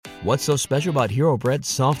What's so special about Hero Bread's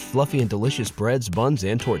soft, fluffy, and delicious breads, buns,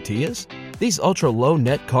 and tortillas? These ultra-low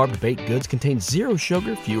net-carb baked goods contain zero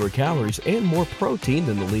sugar, fewer calories, and more protein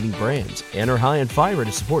than the leading brands, and are high in fiber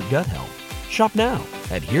to support gut health. Shop now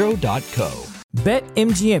at Hero.co.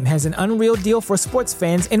 BetMGM has an unreal deal for sports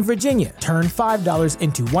fans in Virginia. Turn $5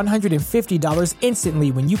 into $150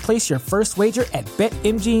 instantly when you place your first wager at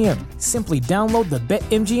BetMGM. Simply download the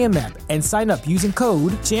BetMGM app and sign up using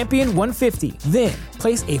code Champion150. Then,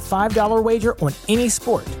 place a $5 wager on any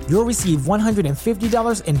sport. You'll receive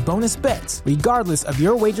 $150 in bonus bets, regardless of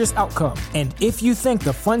your wager's outcome. And if you think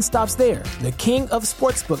the fun stops there, the King of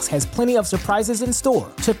Sportsbooks has plenty of surprises in store.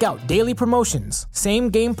 Check out daily promotions,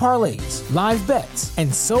 same-game parlays, live bets,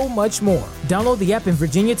 and so much more. Download the app in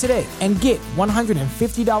Virginia today and get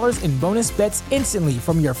 $150 in bonus bets instantly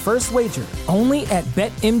from your first wager. Only at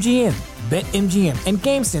BetMGM. BetMGM and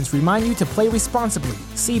GameSense remind you to play responsibly.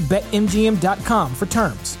 See BetMGM.com for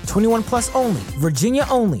terms. 21 plus only. Virginia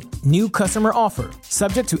only. New customer offer.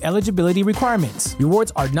 Subject to eligibility requirements.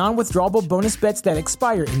 Rewards are non-withdrawable bonus bets that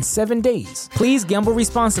expire in 7 days. Please gamble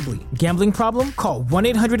responsibly. Gambling problem? Call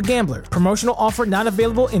 1-800-GAMBLER. Promotional offer not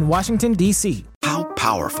available in Washington, D.C. How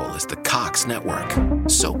powerful is the Cox network?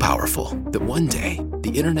 So powerful that one day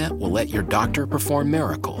the internet will let your doctor perform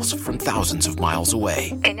miracles from thousands of miles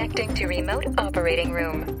away. Connecting to remote operating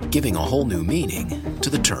room. Giving a whole new meaning to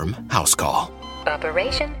the term house call.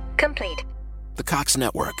 Operation complete. The Cox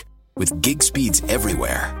network. With gig speeds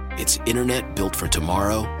everywhere. It's internet built for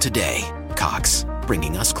tomorrow, today. Cox,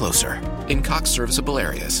 bringing us closer. In Cox serviceable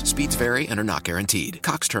areas, speeds vary and are not guaranteed.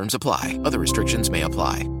 Cox terms apply. Other restrictions may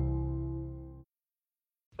apply.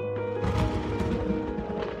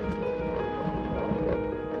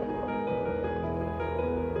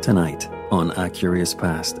 Tonight, on Our Curious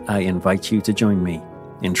Past, I invite you to join me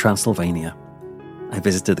in Transylvania. I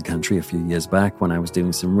visited the country a few years back when I was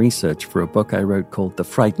doing some research for a book I wrote called The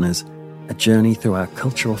Frighteners, a journey through our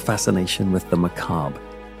cultural fascination with the macabre.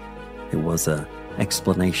 It was an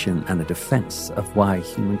explanation and a defense of why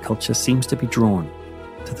human culture seems to be drawn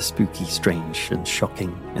to the spooky, strange, and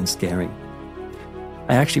shocking and scary.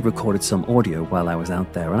 I actually recorded some audio while I was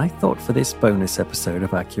out there, and I thought for this bonus episode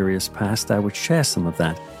of Our Curious Past, I would share some of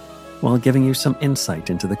that while giving you some insight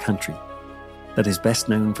into the country that is best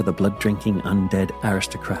known for the blood-drinking undead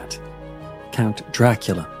aristocrat, Count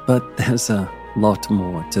Dracula. But there's a lot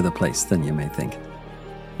more to the place than you may think.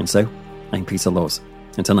 And so, I'm Peter Laws,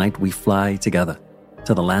 and tonight we fly together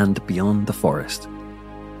to the land beyond the forest,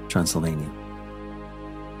 Transylvania.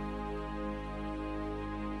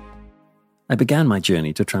 I began my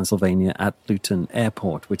journey to Transylvania at Luton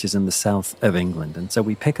Airport, which is in the south of England, and so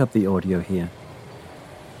we pick up the audio here.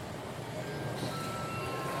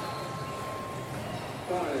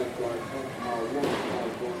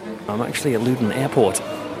 I'm actually at Luton Airport,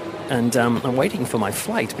 and I'm waiting for my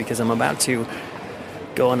flight because I'm about to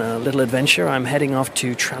go on a little adventure. I'm heading off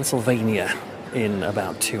to Transylvania in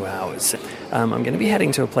about 2 hours. I'm going to be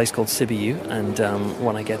heading to a place called Sibiu, and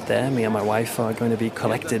when I get there, me and my wife are going to be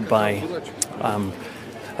collected by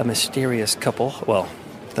a mysterious couple. Well,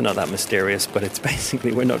 they're not that mysterious, but it's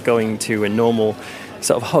basically we're not going to a normal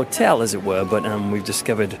sort of hotel, as it were, but we've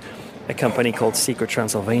discovered a company called Secret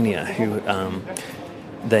Transylvania who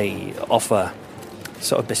they offer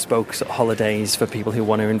sort of bespoke sort of holidays for people who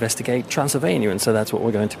want to investigate Transylvania, and so that's what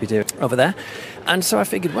we're going to be doing over there. And so I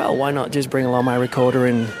figured, well, why not just bring along my recorder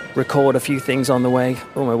and record a few things on the way?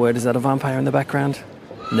 Oh my word, is that a vampire in the background?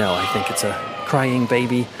 No, I think it's a crying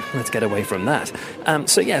baby. Let's get away from that.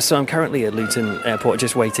 So I'm currently at Luton Airport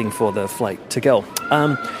just waiting for the flight to go.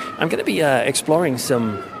 I'm going to be exploring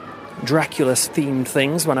some Dracula-themed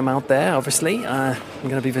things when I'm out there, obviously. I'm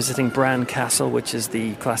going to be visiting Bran Castle, which is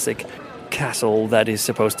the classic castle that is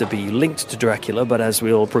supposed to be linked to Dracula, but as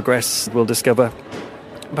we'll progress, we'll discover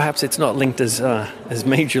perhaps it's not linked as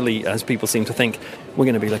majorly as people seem to think. We're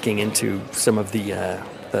going to be looking into some of the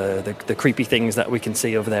creepy things that we can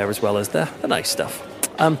see over there, as well as the nice stuff.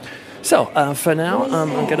 So for now,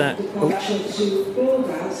 I'm going to...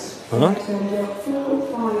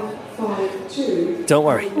 Don't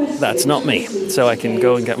worry, that's not me. So I can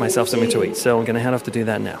go and get myself something to eat. So I'm going to head off to do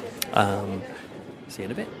that now. See you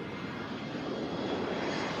in a bit.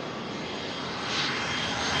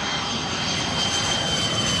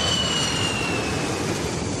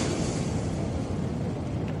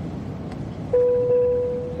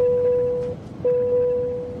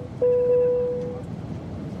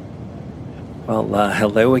 Well,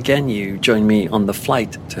 hello again. You join me on the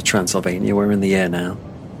flight to Transylvania. We're in the air now.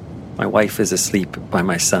 My wife is asleep by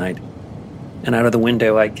my side. And out of the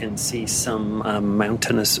window, I can see some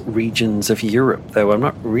mountainous regions of Europe, though I'm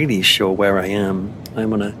not really sure where I am.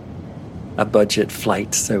 I'm on a a budget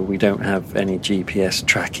flight, so we don't have any GPS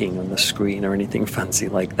tracking on the screen or anything fancy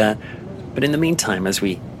like that. But in the meantime, as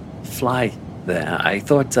we fly there, I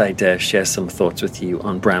thought I'd share some thoughts with you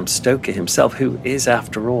on Bram Stoker himself, who is,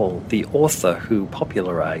 after all, the author who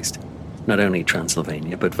popularized not only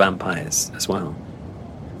Transylvania, but vampires as well.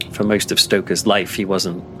 For most of Stoker's life, he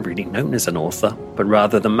wasn't really known as an author, but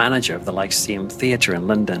rather the manager of the Lyceum Theatre in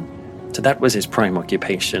London. So that was his prime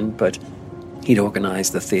occupation, but he'd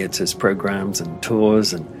organize the theatre's programs and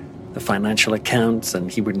tours and the financial accounts,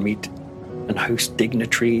 and he would meet and host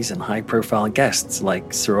dignitaries and high-profile guests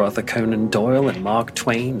like Sir Arthur Conan Doyle and Mark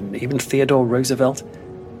Twain, and even Theodore Roosevelt,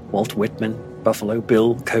 Walt Whitman, Buffalo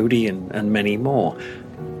Bill Cody, and many more.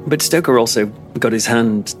 But Stoker also got his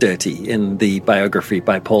hand dirty. In the biography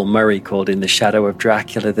by Paul Murray called In the Shadow of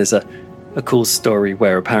Dracula, there's a cool story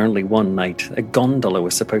where apparently one night a gondola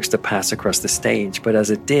was supposed to pass across the stage, but as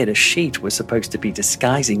it did, a sheet was supposed to be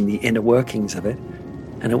disguising the inner workings of it,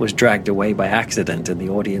 and it was dragged away by accident, and the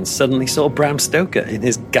audience suddenly saw Bram Stoker in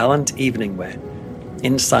his gallant evening wear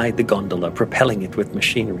inside the gondola, propelling it with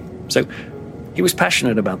machinery. So he was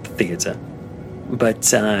passionate about the theatre, but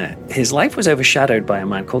his life was overshadowed by a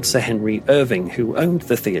man called Sir Henry Irving, who owned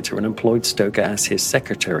the theatre and employed Stoker as his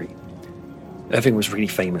secretary. Irving was really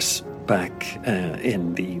famous back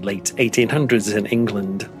in the late 1800s in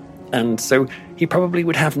England, and so he probably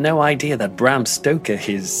would have no idea that Bram Stoker,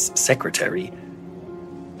 his secretary,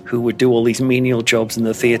 who would do all these menial jobs in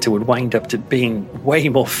the theatre, would wind up to being way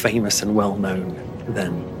more famous and well-known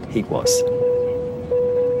than he was.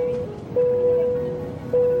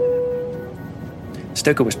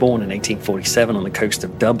 Stoker was born in 1847 on the coast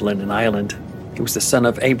of Dublin in Ireland. He was the son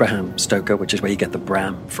of Abraham Stoker, which is where you get the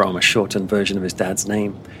Bram from, a shortened version of his dad's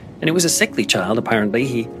name. And he was a sickly child, apparently.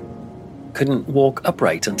 He couldn't walk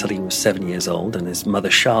upright until he was 7 years old, and his mother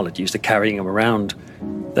Charlotte used to carry him around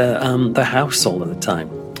the house all of the time.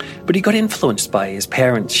 But he got influenced by his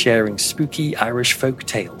parents sharing spooky Irish folk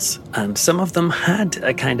tales, and some of them had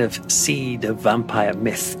a kind of seed of vampire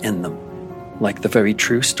myth in them, like the very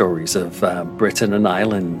true stories of Britain and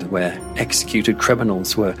Ireland, where executed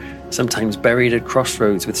criminals were sometimes buried at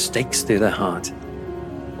crossroads with stakes through their heart,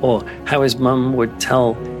 or how his mum would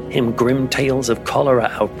tell him grim tales of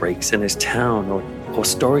cholera outbreaks in his town, or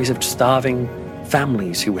stories of starving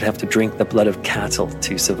families who would have to drink the blood of cattle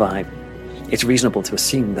to survive. It's reasonable to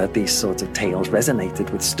assume that these sorts of tales resonated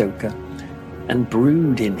with Stoker and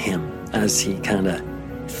brewed in him as he kind of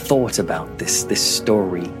thought about this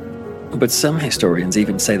story. But some historians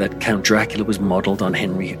even say that Count Dracula was modeled on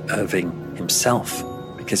Henry Irving himself,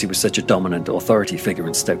 because he was such a dominant authority figure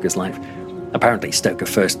in Stoker's life. Apparently, Stoker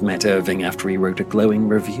first met Irving after he wrote a glowing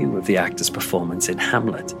review of the actor's performance in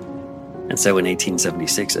Hamlet. And so in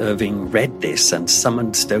 1876, Irving read this and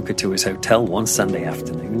summoned Stoker to his hotel one Sunday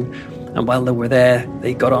afternoon. And while they were there,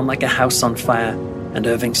 they got on like a house on fire, and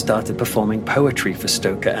Irving started performing poetry for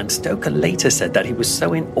Stoker. And Stoker later said that he was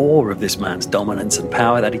so in awe of this man's dominance and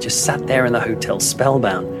power that he just sat there in the hotel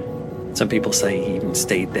spellbound. Some people say he even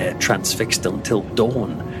stayed there transfixed until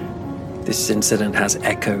dawn. This incident has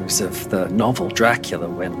echoes of the novel Dracula,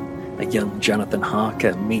 when a young Jonathan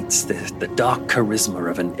Harker meets the dark charisma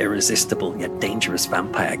of an irresistible yet dangerous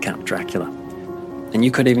vampire, Count Dracula. And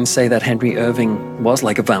you could even say that Henry Irving was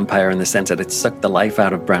like a vampire in the sense that it sucked the life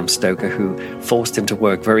out of Bram Stoker, who forced him to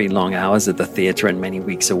work very long hours at the theatre and many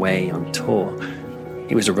weeks away on tour.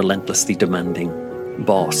 He was a relentlessly demanding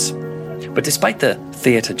boss. But despite the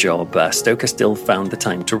theatre job, Stoker still found the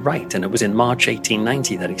time to write, and it was in March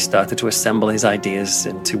 1890 that he started to assemble his ideas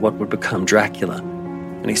into what would become Dracula.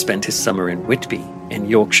 And he spent his summer in Whitby, in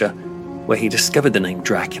Yorkshire, where he discovered the name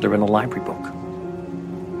Dracula in a library book.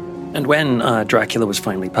 And when Dracula was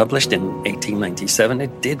finally published in 1897,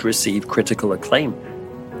 it did receive critical acclaim.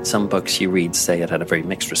 Some books you read say it had a very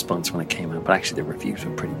mixed response when it came out, but actually the reviews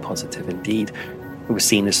were pretty positive indeed. It was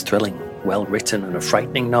seen as thrilling, well-written, and a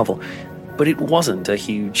frightening novel. But it wasn't a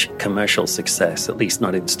huge commercial success, at least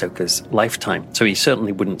not in Stoker's lifetime, so he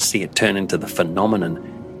certainly wouldn't see it turn into the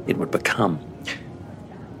phenomenon it would become.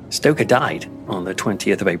 Stoker died on the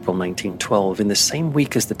 20th of April 1912, in the same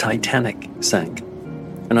week as the Titanic sank.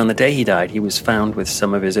 And on the day he died, he was found with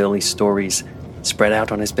some of his early stories spread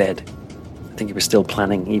out on his bed. I think he was still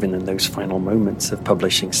planning, even in those final moments, of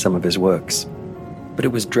publishing some of his works. But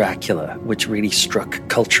it was Dracula which really struck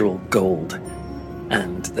cultural gold.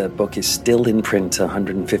 And the book is still in print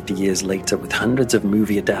 150 years later, with hundreds of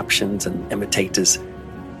movie adaptations and imitators,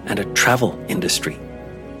 and a travel industry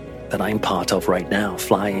that I'm part of right now,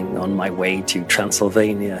 flying on my way to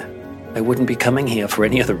Transylvania. I wouldn't be coming here for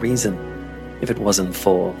any other reason if it wasn't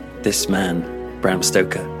for this man, Bram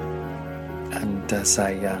Stoker. And as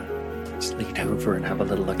I Just lean over and have a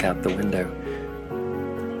little look out the window.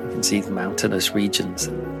 You can see the mountainous regions.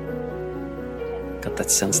 Got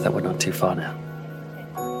that sense that we're not too far now.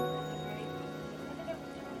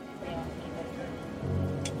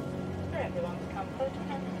 For everyone's comfort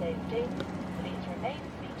and safety, please remain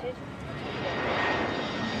seated.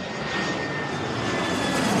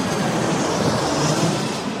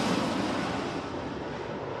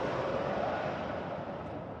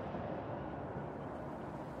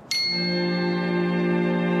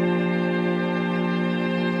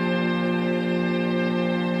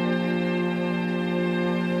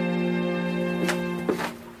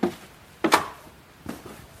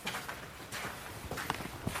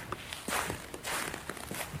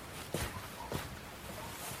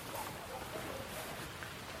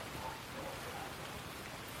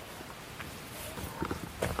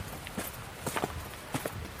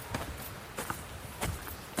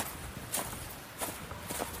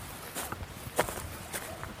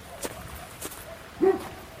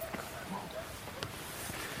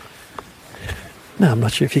 Now, I'm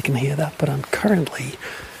not sure if you can hear that, but I'm currently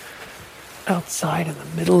outside in the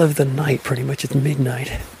middle of the night, pretty much it's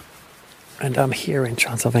midnight. And I'm here in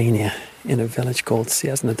Transylvania, in a village called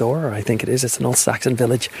Ciasnadora, I think it is. It's an old Saxon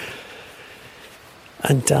village.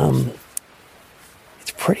 And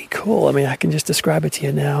it's pretty cool. I mean, I can just describe it to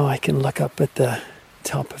you now. I can look up at the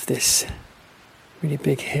top of this really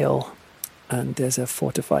big hill, and there's a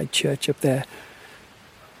fortified church up there,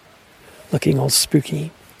 looking all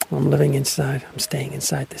spooky. I'm staying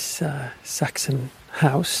inside this Saxon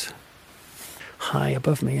house. High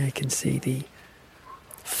above me, I can see the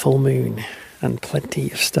full moon and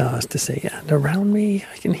plenty of stars to see. And around me,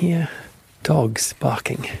 I can hear dogs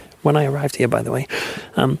barking. When I arrived here, by the way,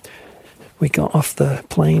 we got off the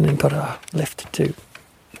plane and got a lift to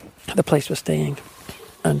the place we're staying.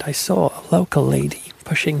 And I saw a local lady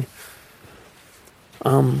pushing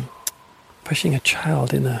a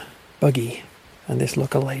child in a buggy. And this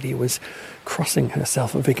local lady was crossing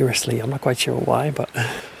herself vigorously. I'm not quite sure why, but...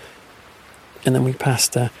 And then we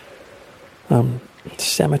passed a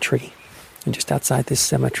cemetery. And just outside this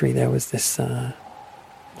cemetery, there was this... there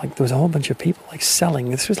was a whole bunch of people, selling.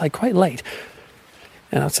 This was, quite late.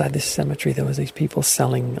 And outside this cemetery, there was these people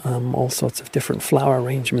selling all sorts of different flower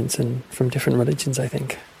arrangements and from different religions, I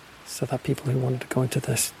think. So that people who wanted to go into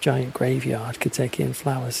this giant graveyard could take in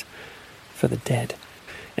flowers for the dead.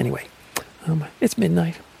 Anyway... it's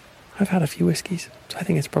midnight. I've had a few whiskeys, so I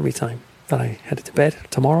think it's probably time that I headed to bed.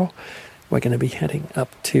 Tomorrow, we're going to be heading up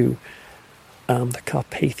to the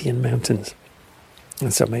Carpathian Mountains.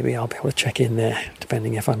 And so maybe I'll be able to check in there,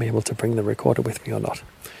 depending if I'm able to bring the recorder with me or not.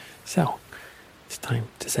 So, it's time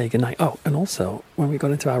to say goodnight. Oh, and also, when we got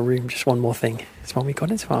into our room, just one more thing. So when we got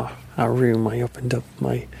into our room, I opened up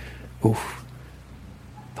my... Oof.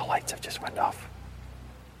 The lights have just went off.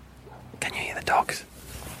 Can you hear the dogs?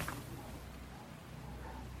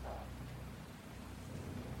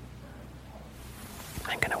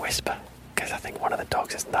 I'm going to whisper, because I think one of the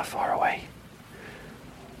dogs isn't that far away.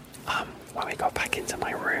 When we got back into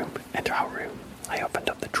our room, I opened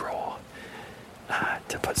up the drawer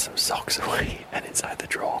to put some socks away, and inside the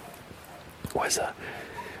drawer was a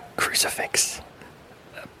crucifix,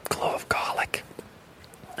 a clove of garlic,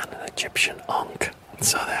 and an Egyptian ankh.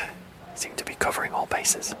 So they seem to be covering all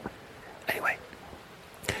bases. Anyway,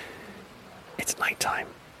 it's nighttime.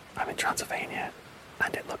 I'm in Transylvania,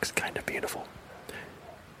 and it looks kind of beautiful.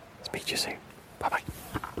 Speak to you soon. Bye-bye.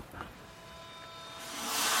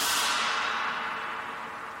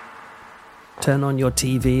 Turn on your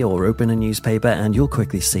TV or open a newspaper and you'll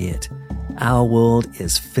quickly see it. Our world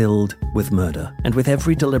is filled with murder. And with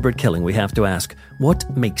every deliberate killing, we have to ask, what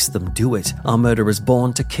makes them do it? Are murderers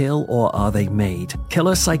born to kill or are they made?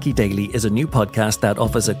 Killer Psyche Daily is a new podcast that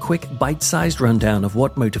offers a quick, bite-sized rundown of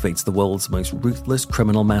what motivates the world's most ruthless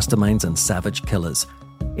criminal masterminds and savage killers.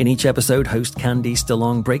 In each episode, host Candice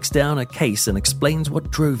DeLong breaks down a case and explains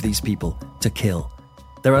what drove these people to kill.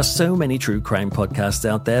 There are so many true crime podcasts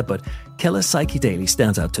out there, but Killer Psyche Daily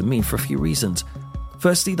stands out to me for a few reasons.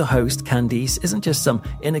 Firstly, the host, Candice, isn't just some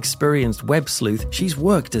inexperienced web sleuth. She's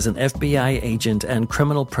worked as an FBI agent and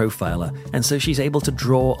criminal profiler, and so she's able to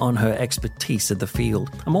draw on her expertise in the field.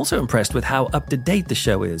 I'm also impressed with how up-to-date the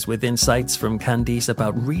show is, with insights from Candice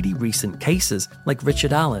about really recent cases, like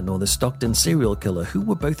Richard Allen or the Stockton serial killer, who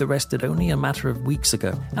were both arrested only a matter of weeks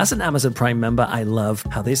ago. As an Amazon Prime member, I love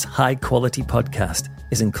how this high-quality podcast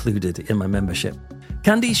is included in my membership.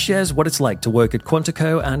 Candice shares what it's like to work at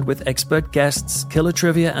Quantico, and with expert guests, killer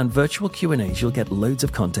trivia, and virtual Q&As, you'll get loads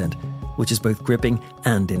of content, which is both gripping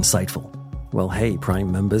and insightful. Well, hey,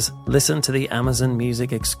 Prime members, listen to the Amazon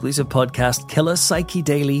Music exclusive podcast Killer Psyche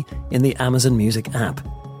Daily in the Amazon Music app.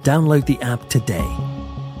 Download the app today.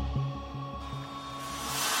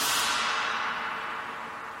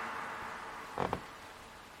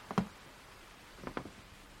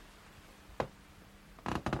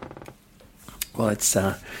 Well, it's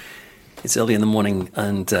early in the morning,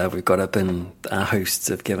 and we've got up, and our hosts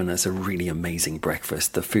have given us a really amazing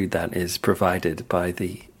breakfast. The food that is provided by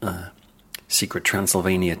the Secret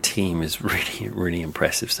Transylvania team is really, really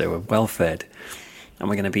impressive. So we're well fed, and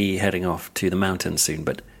we're going to be heading off to the mountains soon.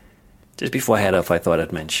 But just before I head off, I thought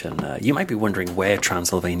I'd mention, you might be wondering where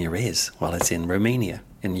Transylvania is. Well, it's in Romania,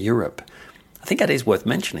 in Europe. I think that is worth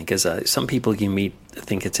mentioning, because some people you meet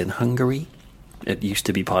think it's in Hungary. It used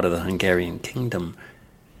to be part of the Hungarian kingdom.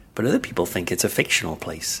 But other people think it's a fictional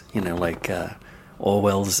place, like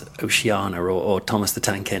Orwell's Oceania or Thomas the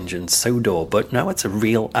Tank Engine's Sodor. But no, it's a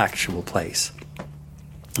real, actual place.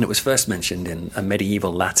 And it was first mentioned in a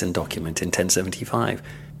medieval Latin document in 1075.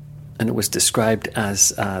 And it was described as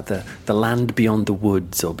the land beyond the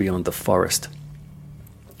woods or beyond the forest.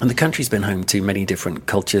 And the country's been home to many different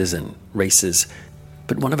cultures and races.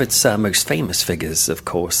 But one of its most famous figures, of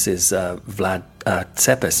course, is Vlad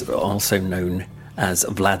Tsepes, also known as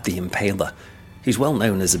Vlad the Impaler, who's well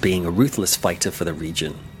known as being a ruthless fighter for the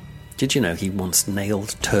region. Did you know he once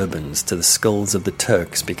nailed turbans to the skulls of the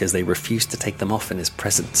Turks because they refused to take them off in his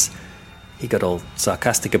presence? He got all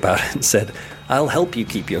sarcastic about it and said, "I'll help you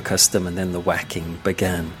keep your custom," and then the whacking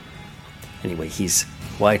began. Anyway, he's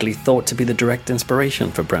widely thought to be the direct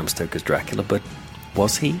inspiration for Bram Stoker's Dracula, but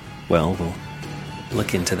was he? Well, we'll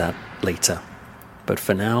look into that later. But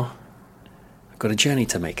for now, I've got a journey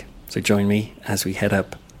to make. So join me as we head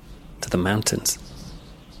up to the mountains.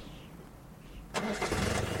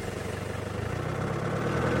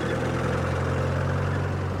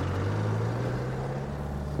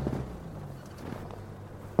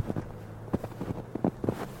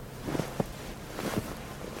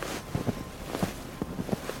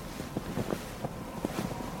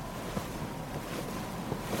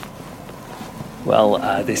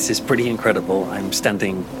 Well, this is pretty incredible. I'm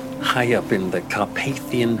standing high up in the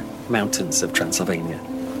Carpathian Mountains of Transylvania.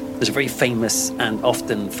 There's a very famous and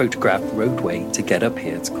often photographed roadway to get up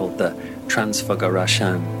here. It's called the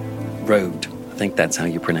Transfăgărașan Road. I think that's how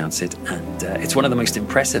you pronounce it. And it's one of the most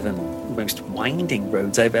impressive and most winding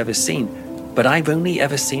roads I've ever seen. But I've only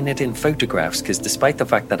ever seen it in photographs, because despite the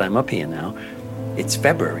fact that I'm up here now, it's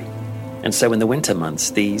February. And so in the winter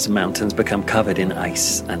months, these mountains become covered in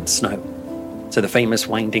ice and snow. So the famous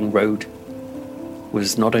winding road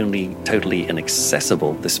was not only totally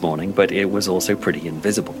inaccessible this morning, but it was also pretty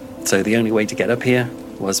invisible. So the only way to get up here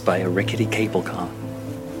was by a rickety cable car,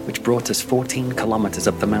 which brought us 14 kilometers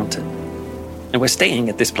up the mountain. And we're staying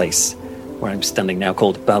at this place where I'm standing now,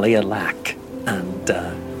 called Balea Lac. And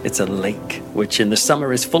it's a lake which in the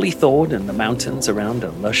summer is fully thawed, and the mountains around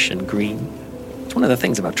are lush and green. It's one of the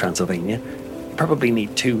things about Transylvania. You probably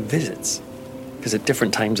need 2 visits, because at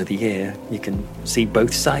different times of the year, you can see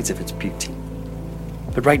both sides of its beauty.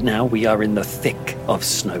 But right now, we are in the thick of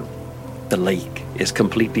snow. The lake is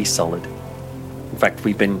completely solid. In fact,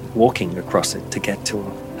 we've been walking across it to get to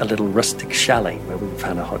a little rustic chalet where we've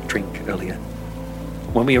had a hot drink earlier.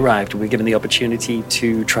 When we arrived, we were given the opportunity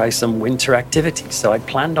to try some winter activities. So I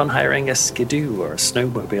planned on hiring a skidoo or a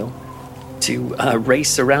snowmobile to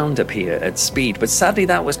race around up here at speed. But sadly,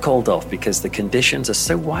 that was called off because the conditions are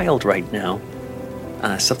so wild right now.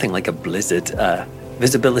 Something like a blizzard.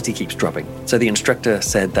 Visibility keeps dropping. So the instructor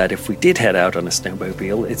said that if we did head out on a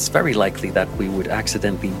snowmobile, it's very likely that we would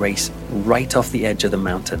accidentally race right off the edge of the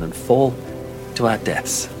mountain and fall to our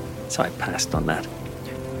deaths. So I passed on that.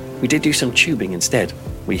 We did do some tubing instead.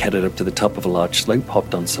 We headed up to the top of a large slope,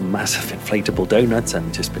 hopped on some massive inflatable donuts,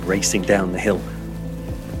 and just been racing down the hill.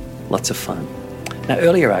 Lots of fun. Now,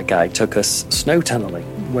 earlier our guide took us snow tunneling,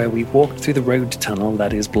 where we walked through the road tunnel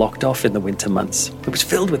that is blocked off in the winter months. It was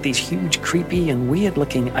filled with these huge, creepy and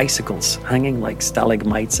weird-looking icicles hanging like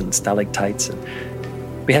stalagmites and stalactites. And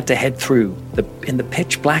we had to head through in the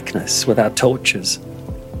pitch blackness with our torches,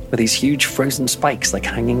 with these huge frozen spikes like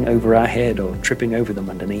hanging over our head or tripping over them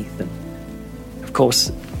underneath. And of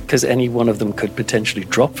course, because any one of them could potentially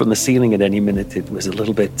drop from the ceiling at any minute, it was a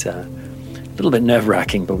little bit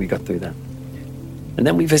nerve-wracking, but we got through that. And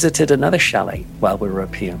then we visited another chalet while we were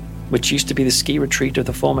up here, which used to be the ski retreat of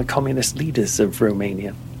the former communist leaders of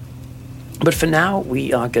Romania. But for now,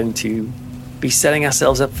 we are going to be setting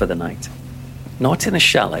ourselves up for the night. Not in a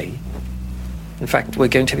chalet. In fact, we're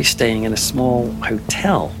going to be staying in a small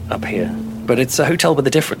hotel up here. But it's a hotel with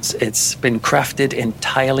a difference. It's been crafted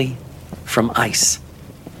entirely from ice.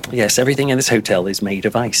 Yes, everything in this hotel is made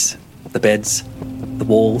of ice. The beds, the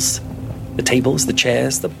walls, the tables, the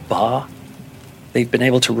chairs, the bar. They've been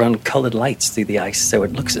able to run colored lights through the ice, so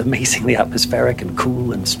it looks amazingly atmospheric and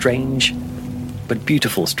cool and strange, but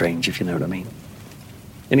beautiful strange, if you know what I mean.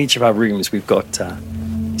 In each of our rooms, we've got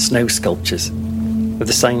snow sculptures with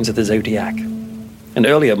the signs of the zodiac. And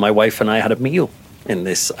earlier, my wife and I had a meal in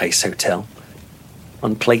this ice hotel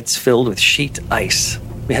on plates filled with sheet ice.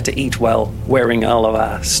 We had to eat while wearing all of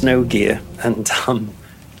our snow gear and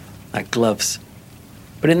our gloves.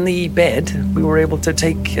 But in the bed, we were able to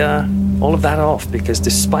take all of that off because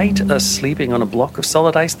despite us sleeping on a block of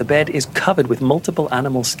solid ice, the bed is covered with multiple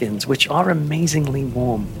animal skins, which are amazingly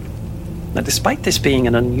warm. Now, despite this being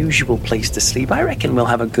an unusual place to sleep, I reckon we'll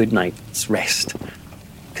have a good night's rest.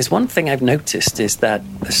 Because one thing I've noticed is that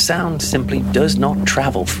the sound simply does not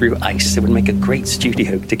travel through ice. It would make a great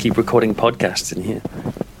studio to keep recording podcasts in here.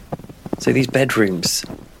 So these bedrooms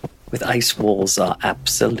with ice walls are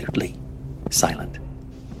absolutely silent.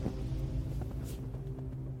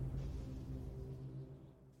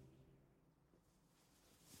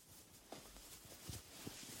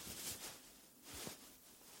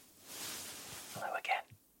 Hello again.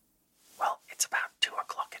 Well, it's about 2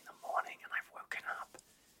 o'clock in the morning and I've woken up.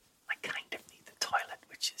 I kind of need the toilet,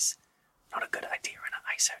 which is not a good idea in an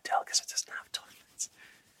ice hotel because it doesn't have toilets.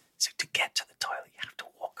 So to get to the toilet, you have to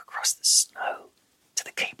walk across the snow to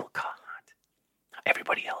the cable car hut. Now,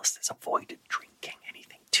 everybody else has avoided drinking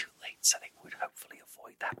anything too late, so they would hopefully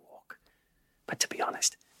avoid that walk. But to be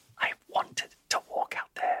honest, I wanted to walk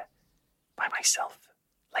out there by myself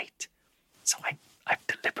late. So I've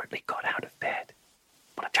deliberately got out of bed,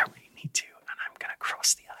 but I don't really need to, and I'm going to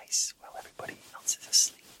cross the ice while everybody else is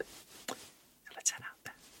asleep. So let's head out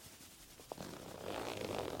there.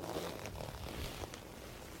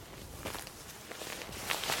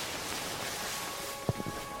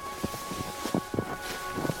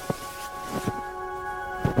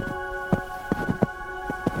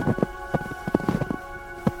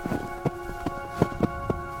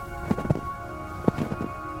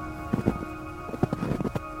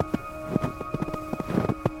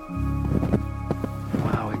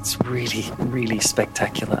 It's really, really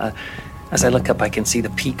spectacular. As I look up, I can see the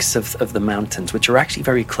peaks of the mountains, which are actually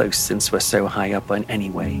very close since we're so high up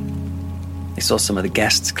anyway. I saw some of the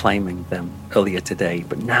guests climbing them earlier today,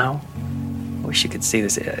 but now, I wish you could see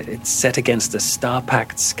this. It's set against a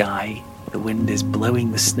star-packed sky. The wind is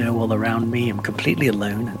blowing the snow all around me. I'm completely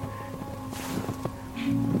alone.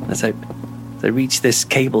 As I reach this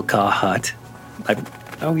cable car hut, I've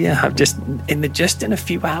just in a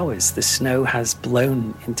few hours, the snow has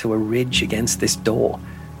blown into a ridge against this door.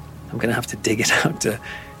 I'm going to have to dig it out to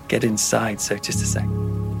get inside, so just a sec.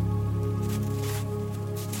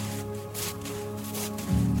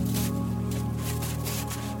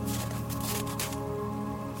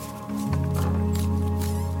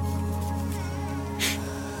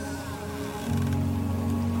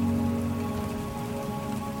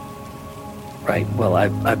 Right, well,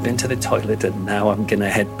 I've been to the toilet and now I'm going to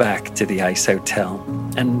head back to the ice hotel.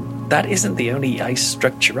 And that isn't the only ice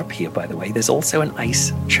structure up here, by the way. There's also an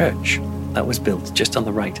ice church that was built just on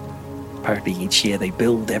the right. Apparently each year they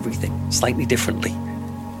build everything slightly differently.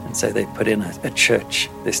 And so they put in a church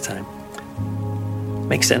this time.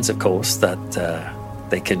 Makes sense, of course, that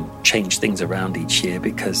they can change things around each year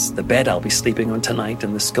because the bed I'll be sleeping on tonight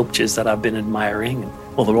and the sculptures that I've been admiring,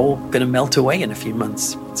 well, they're all going to melt away in a few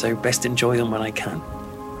months, so best enjoy them when I can.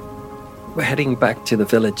 We're heading back to the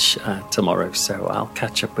village tomorrow, so I'll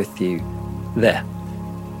catch up with you there.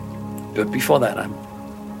 But before that, I'm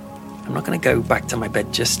not going to go back to my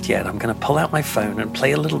bed just yet. I'm going to pull out my phone and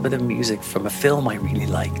play a little bit of music from a film I really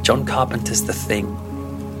like, John Carpenter's The Thing,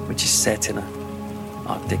 which is set in an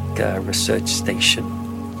Arctic research station.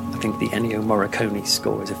 I think the Ennio Morricone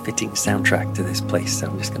score is a fitting soundtrack to this place, so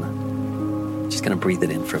I'm just gonna breathe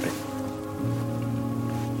it in for a bit.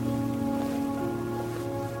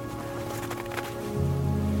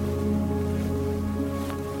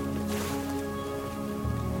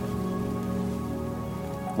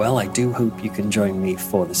 Well, I do hope you can join me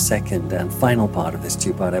for the second and final part of this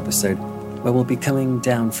two-part episode, where we'll be coming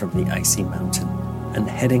down from the icy mountain and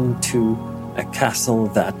heading to a castle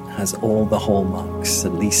that has all the hallmarks,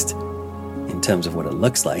 at least in terms of what it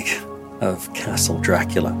looks like, of Castle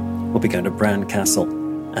Dracula. We'll be going to Bran Castle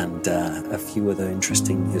and a few other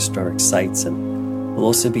interesting historic sites, and we'll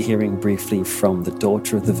also be hearing briefly from the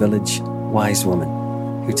daughter of the village, Wise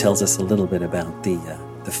Woman, who tells us a little bit about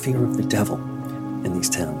the fear of the devil in these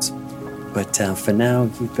towns. But for now,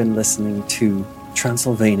 you've been listening to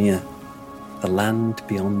Transylvania, the land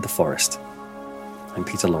beyond the forest. I'm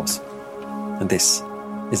Peter Laws, and this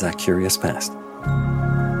is our curious past.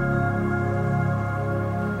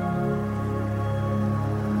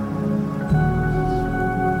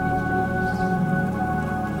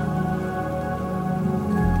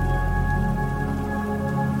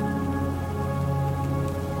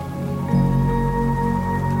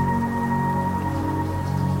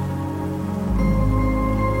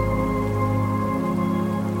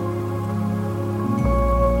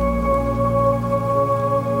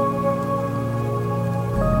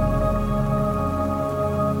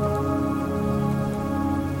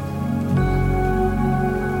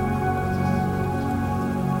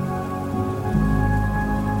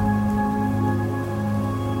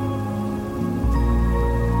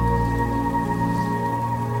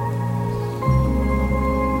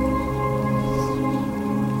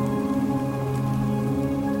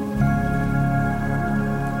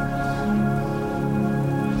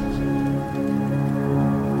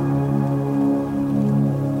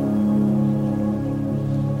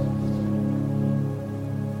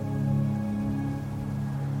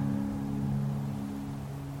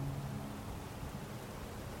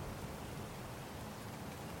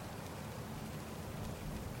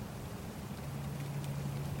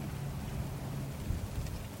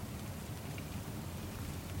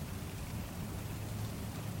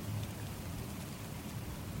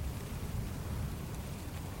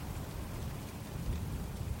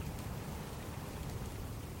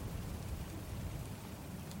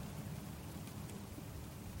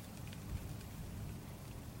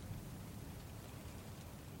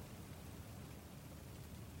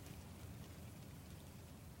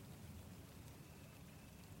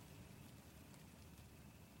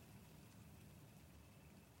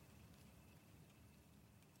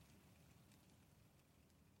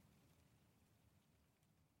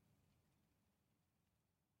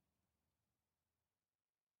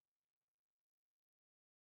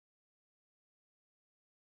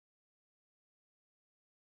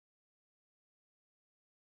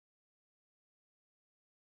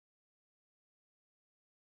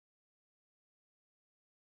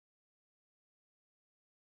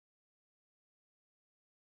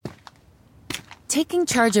 Taking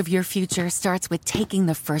charge of your future starts with taking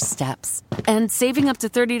the first steps. And saving up to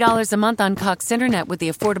 $30 a month on Cox Internet with the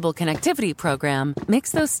Affordable Connectivity Program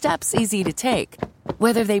makes those steps easy to take.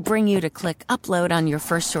 Whether they bring you to click upload on your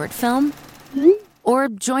first short film or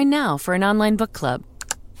join now for an online book club.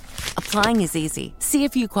 Applying is easy. See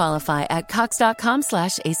if you qualify at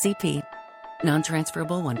cox.com/ACP.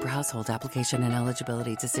 Non-transferable one per household. Application and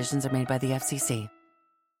eligibility decisions are made by the FCC.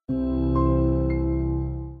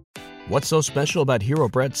 What's so special about Hero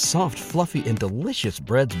Bread's soft, fluffy, and delicious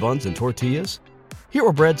breads, buns, and tortillas?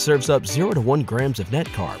 Hero Bread serves up 0 to 1 grams of net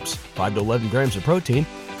carbs, 5 to 11 grams of protein,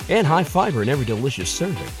 and high fiber in every delicious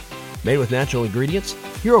serving. Made with natural ingredients,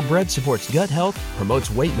 Hero Bread supports gut health,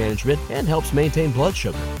 promotes weight management, and helps maintain blood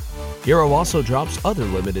sugar. Hero also drops other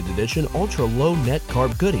limited edition ultra-low net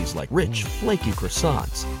carb goodies like rich, flaky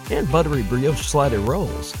croissants and buttery brioche slider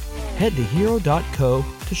rolls. Head to hero.co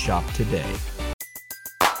to shop today.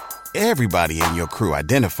 Everybody in your crew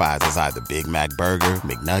identifies as either Big Mac Burger,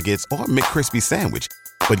 McNuggets, or McCrispy Sandwich.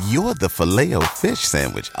 But you're the Filet-O-Fish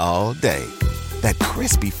Sandwich all day. That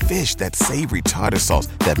crispy fish, that savory tartar sauce,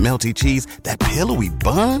 that melty cheese, that pillowy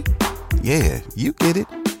bun. Yeah, you get it.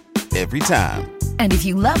 Every time. And if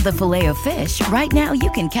you love the Filet-O-Fish, right now you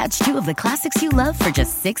can catch 2 of the classics you love for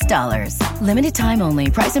just $6. Limited time only.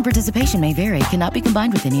 Price and participation may vary. Cannot be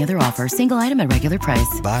combined with any other offer. Single item at regular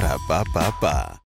price. Ba-da-ba-ba-ba.